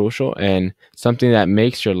very crucial and something that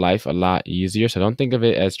makes your life a lot easier. So don't think of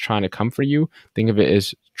it as trying to comfort you. Think of it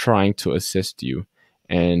as trying to assist you.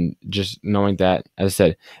 And just knowing that, as I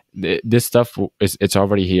said, this stuff it's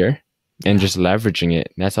already here, and just leveraging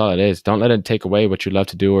it. That's all it is. Don't let it take away what you love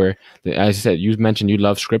to do. Or as I said, you mentioned you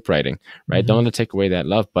love script writing, right? Don't let it take away that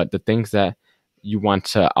love. But the things that you want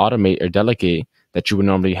to automate or delegate that you would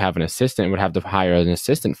normally have an assistant, would have to hire an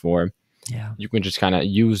assistant for, you can just kind of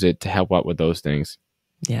use it to help out with those things.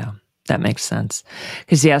 Yeah, that makes sense.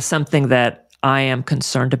 Because something that I am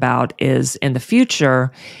concerned about is in the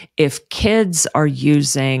future, if kids are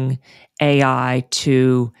using AI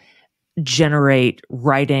to generate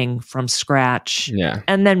writing from scratch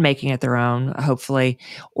and then making it their own, hopefully,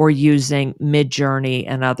 or using Midjourney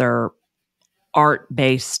and other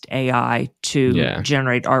art-based AI to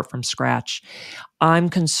generate art from scratch, I'm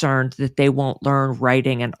concerned that they won't learn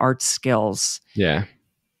writing and art skills.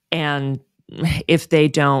 And if they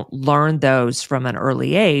don't learn those from an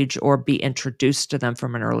early age or be introduced to them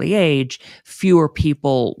from an early age, fewer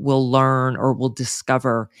people will learn or will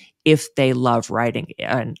discover if they love writing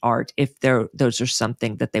and art, if those are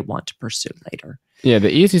something that they want to pursue later. Yeah,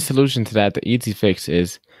 the easy solution to that, the easy fix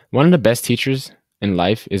is, one of the best teachers in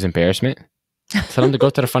life is embarrassment. Tell them to go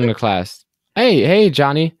to the front of the class. Hey,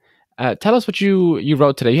 Johnny, tell us what you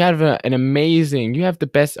wrote today. You have you have the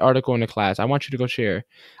best article in the class. I want you to go share.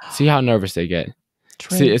 See how nervous they get.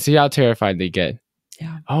 See how terrified they get.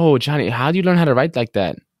 Oh, Johnny, how do you learn how to write like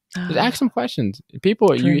that? Just ask some questions.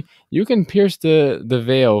 People, you can pierce the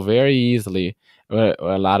veil very easily with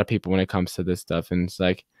a lot of people when it comes to this stuff. And it's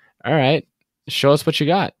like, all right, show us what you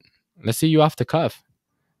got. Let's see you off the cuff.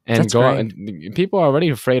 And go out. And people are already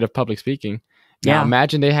afraid of public speaking. Now,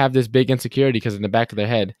 imagine they have this big insecurity because in the back of their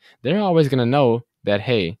head, they're always going to know that,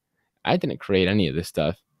 hey, I didn't create any of this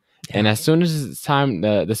stuff. And as soon as it's time,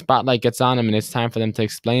 the spotlight gets on them and it's time for them to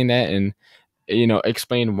explain that and,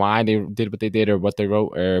 explain why they did what they did or what they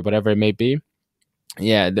wrote or whatever it may be.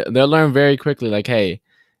 Yeah, they'll learn very quickly, like, hey,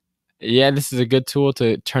 this is a good tool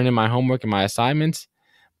to turn in my homework and my assignments.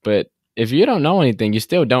 But if you don't know anything, you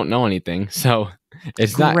still don't know anything. So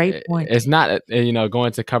it's Great point. It's not,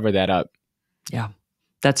 going to cover that up. Yeah,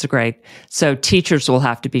 that's great. So teachers will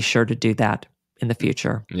have to be sure to do that in the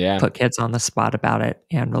future. Put kids on the spot about it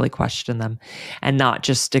and really question them and not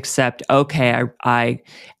just accept, okay, I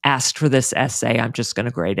asked for this essay, I'm just going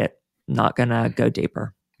to grade it. Not going to go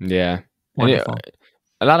deeper. Yeah. Wonderful.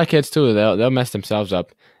 A lot of kids too, they'll mess themselves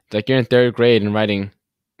up. It's like you're in third grade and writing,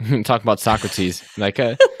 talk about Socrates. Like,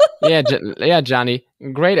 Johnny,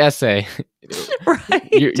 great essay. Right.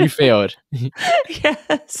 You failed.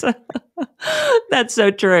 Yes. That's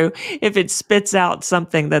so true. If it spits out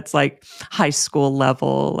something that's like high school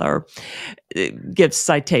level or gives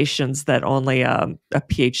citations that only a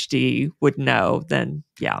PhD would know, then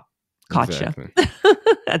gotcha. Exactly.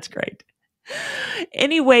 That's great.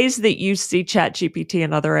 Any ways that you see ChatGPT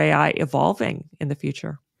and other AI evolving in the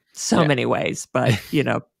future? So many ways, but you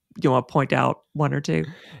want to point out one or two?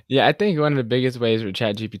 Yeah, I think one of the biggest ways where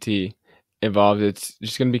ChatGPT evolves, it's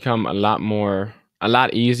just going to become a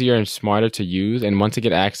lot easier and smarter to use. And once you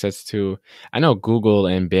get access to, I know Google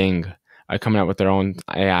and Bing are coming out with their own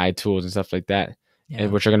AI tools and stuff like that,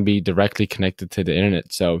 which are going to be directly connected to the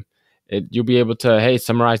internet. So you'll be able to, hey,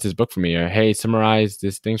 summarize this book for me, or hey, summarize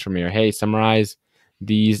these things for me, or hey, summarize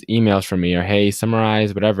these emails for me, or hey,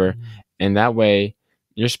 summarize whatever. And that way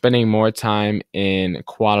you're spending more time in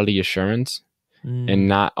quality assurance and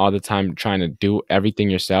not all the time trying to do everything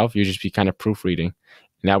yourself. You just be kind of proofreading.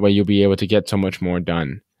 And that way you'll be able to get so much more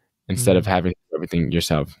done instead of having to do everything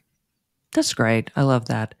yourself. That's great. I love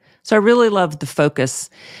that. So I really love the focus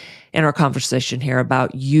in our conversation here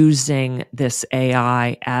about using this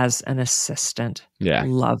AI as an assistant. Yeah.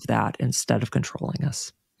 Love that, instead of controlling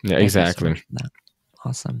us. Yeah, exactly.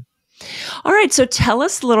 Awesome. All right. So tell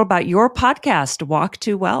us a little about your podcast, Walk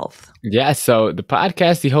to Wealth. Yeah, so the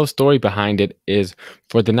podcast, the whole story behind it is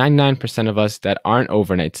for the 99% of us that aren't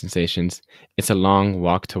overnight sensations, it's a long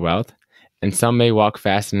walk to wealth. And some may walk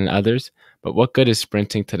faster than others, but what good is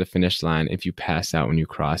sprinting to the finish line if you pass out when you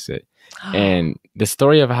cross it? And the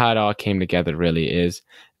story of how it all came together really is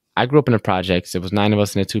I grew up in the projects. It was 9 of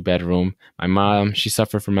us in a 2-bedroom. My mom, she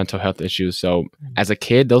suffered from mental health issues. So as a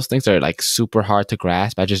kid, those things are like super hard to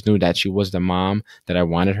grasp. I just knew that she was the mom that I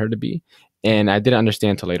wanted her to be. And I didn't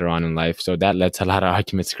understand until later on in life. So that led to a lot of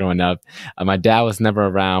arguments growing up. My dad was never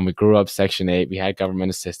around. We grew up Section 8. We had government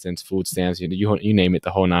assistance, food stamps, you name it,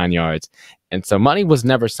 the whole 9 yards. And so money was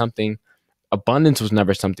never something, abundance was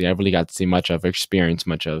never something I really got to see much of, experience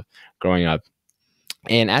much of growing up.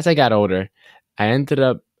 And as I got older, I ended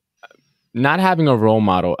up not having a role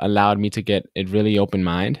model allowed me to get a really open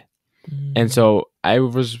mind. And so I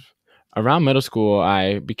was around middle school,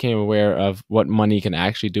 I became aware of what money can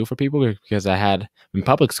actually do for people because I had in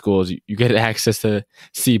public schools, you get access to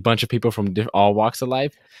see a bunch of people from all walks of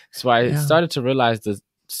life. So I started to realize the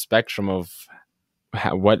spectrum of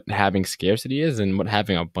what having scarcity is and what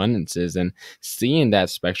having abundance is, and seeing that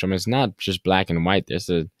spectrum is not just black and white. There's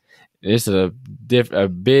a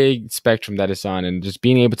big spectrum that it's on, and just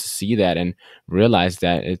being able to see that and realize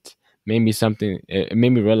that it made me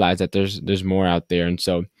realize that there's more out there. And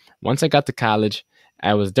so once I got to college,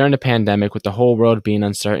 I was during the pandemic with the whole world being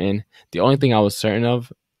uncertain. The only thing I was certain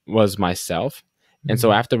of was myself. And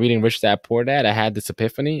so after reading Rich Dad Poor Dad, I had this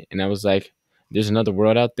epiphany, and I was like, there's another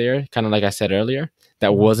world out there, kind of like I said earlier,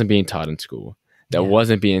 that wasn't being taught in school, that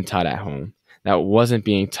wasn't being taught at home, that wasn't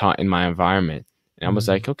being taught in my environment. And I was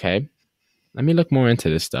like, okay, let me look more into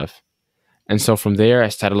this stuff. And so from there, I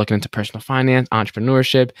started looking into personal finance,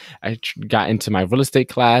 entrepreneurship. I got into my real estate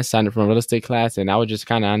class, signed up for a real estate class, and I was just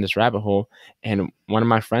kind of on this rabbit hole. And one of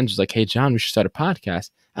my friends was like, hey, John, we should start a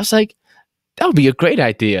podcast. I was like, that would be a great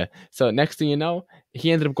idea. So next thing you know,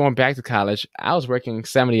 he ended up going back to college. I was working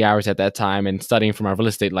 70 hours at that time and studying for my real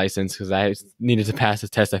estate license because I needed to pass the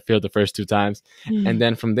test. I failed the first 2 times. And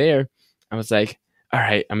then from there, I was like, all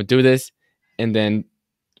right, I'm going to do this. And then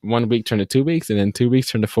 1 week turned to 2 weeks, and then 2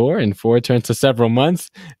 weeks turned to 4, and 4 turned to several months.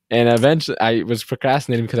 And eventually I was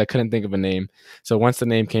procrastinating because I couldn't think of a name. So once the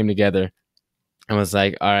name came together, I was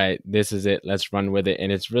like, all right, this is it. Let's run with it.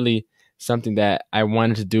 And it's really something that I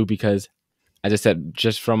wanted to do because, as I said,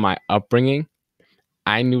 just from my upbringing,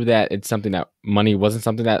 I knew that it's something that money wasn't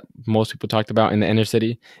something that most people talked about in the inner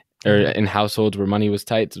city or in households where money was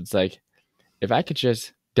tight. So it's like, if I could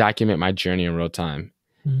just document my journey in real time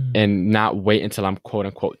and not wait until I'm quote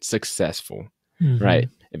unquote successful, right?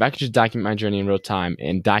 If I could just document my journey in real time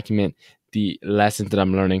and document the lessons that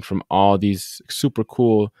I'm learning from all these super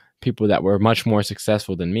cool people that were much more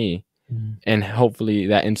successful than me, and hopefully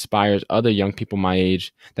that inspires other young people my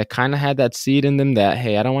age that kind of had that seed in them that,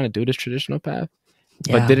 hey, I don't want to do this traditional path,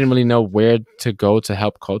 but didn't really know where to go to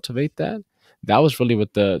help cultivate that. That was really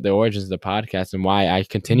what the origins of the podcast and why I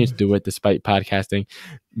continue to do it despite podcasting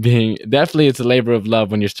being definitely it's a labor of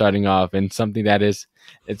love when you're starting off and something that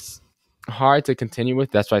it's hard to continue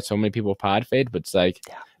with. That's why so many people pod fade. But it's like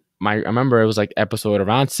I remember it was like episode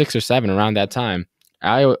around 6 or 7 around that time.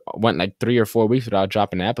 I went like 3 or 4 weeks without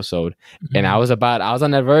dropping an episode, and I was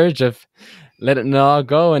on the verge of letting it all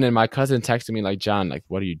go. And then my cousin texted me like, John, like,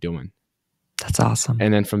 what are you doing? That's awesome.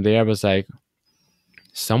 And then from there, I was like,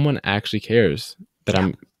 someone actually cares that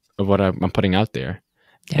I'm putting out there.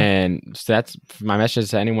 And so that's my message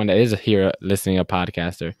to anyone that is here listening a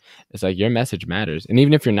podcaster. It's like, your message matters. And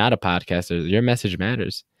even if you're not a podcaster, your message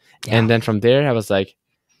matters. And then from there, I was like,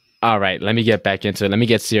 all right, let me get back into it. Let me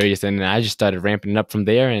get serious. And I just started ramping it up from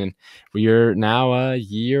there. And we're now a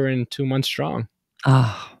year and 2 months strong.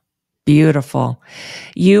 Oh, beautiful.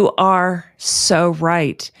 You are so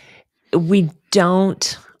right. We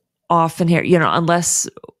don't often hear, unless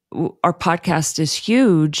our podcast is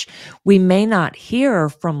huge, we may not hear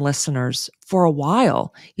from listeners for a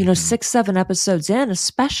while, 6, 7 episodes in,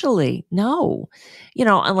 especially. No,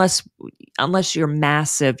 unless you're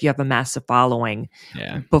massive, you have a massive following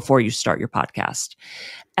before you start your podcast.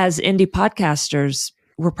 As indie podcasters,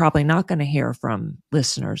 we're probably not going to hear from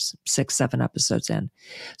listeners 6, 7 episodes in.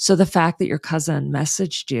 So the fact that your cousin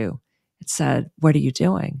messaged you, it said, what are you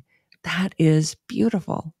doing? That is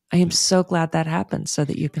beautiful. I am so glad that happened so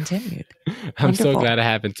that you continued. I'm so glad it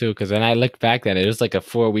happened too, because when I look back at it, it was like a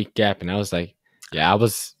 4-week gap, and I was like, I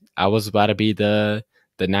was about to be the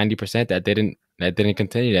 90% that didn't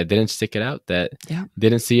continue, that didn't stick it out, that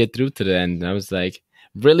didn't see it through to the end. And I was like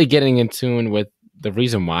really getting in tune with the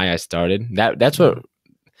reason why I started. That's what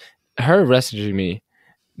her messaging me.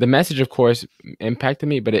 the message, of course, impacted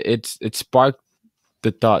me, but it sparked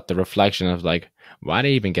the thought, the reflection of like, why did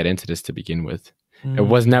I even get into this to begin with? It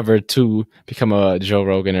was never to become a Joe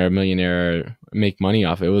Rogan or a millionaire or make money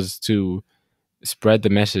off. It was to spread the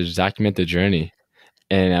message, document the journey.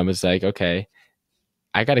 And I was like, okay,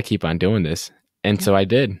 I got to keep on doing this. And so I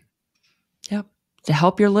did. Yep. To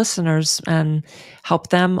help your listeners and help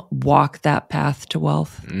them walk that path to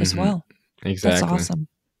wealth as well. Exactly. That's awesome.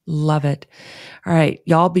 Love it. All right.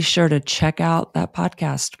 Y'all be sure to check out that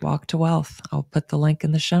podcast, Walk to Wealth. I'll put the link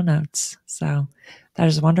in the show notes. So that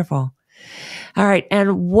is wonderful. All right.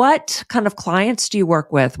 And what kind of clients do you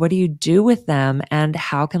work with? What do you do with them? And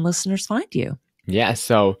how can listeners find you? Yeah.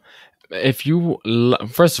 So if you,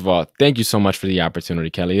 first of all, thank you so much for the opportunity,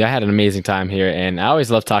 Kelly. I had an amazing time here, and I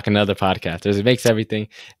always love talking to other podcasters. It makes everything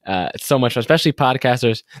so much fun, especially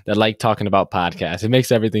podcasters that like talking about podcasts. It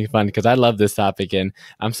makes everything fun because I love this topic, and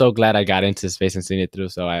I'm so glad I got into this space and seen it through.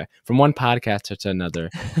 So from one podcaster to another,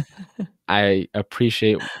 I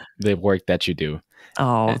appreciate the work that you do.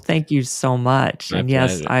 Oh, thank you so much. And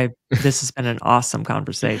yes, this has been an awesome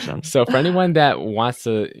conversation. So for anyone that wants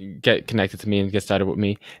to get connected to me and get started with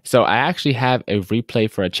me, so I actually have a replay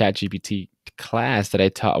for a ChatGPT class that I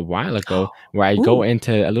taught a while ago where I go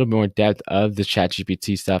into a little bit more depth of the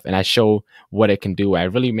ChatGPT stuff and I show what it can do. I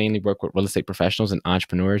really mainly work with real estate professionals and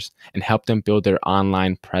entrepreneurs and help them build their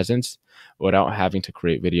online presence without having to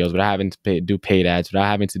create videos, without having to do paid ads, without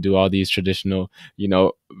having to do all these traditional,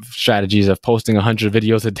 strategies of posting 100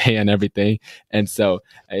 videos a day and everything. And so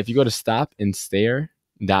if you go to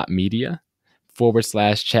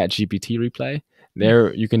stopandstare.media/ChatGPT replay,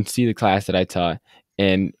 there you can see the class that I taught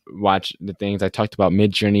and watch the things I talked about.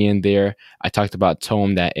 Mid-Journey in there. I talked about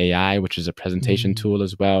Tome.ai, which is a presentation tool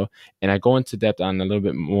as well. And I go into depth on a little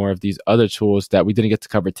bit more of these other tools that we didn't get to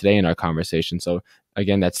cover today in our conversation. So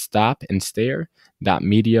again, that's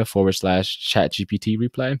stopandstare.media/ChatGPT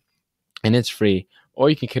replay. And it's free. Or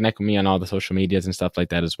you can connect with me on all the social medias and stuff like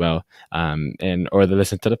that as well. Or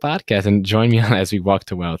listen to the podcast and join me as we walk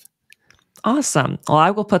to wealth. Awesome. Well, I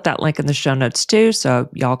will put that link in the show notes too, so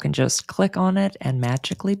y'all can just click on it and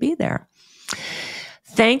magically be there.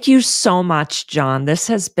 Thank you so much, John. This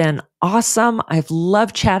has been awesome. I've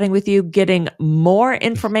loved chatting with you, getting more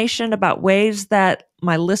information about ways that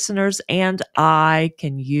my listeners and I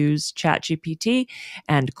can use ChatGPT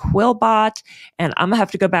and Quillbot. And I'm going to have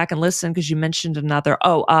to go back and listen because you mentioned another,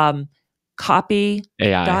 copy.ai?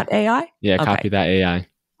 Yeah, okay. Copy.ai.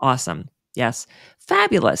 Awesome. Yes.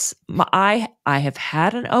 Fabulous. I have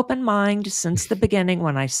had an open mind since the beginning.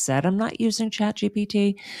 When I said I'm not using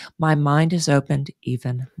ChatGPT, my mind has opened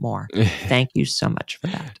even more. Thank you so much for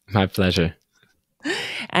that. My pleasure.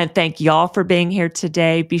 And thank y'all for being here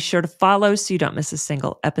today. Be sure to follow so you don't miss a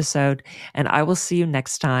single episode. And I will see you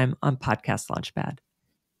next time on Podcast Launchpad.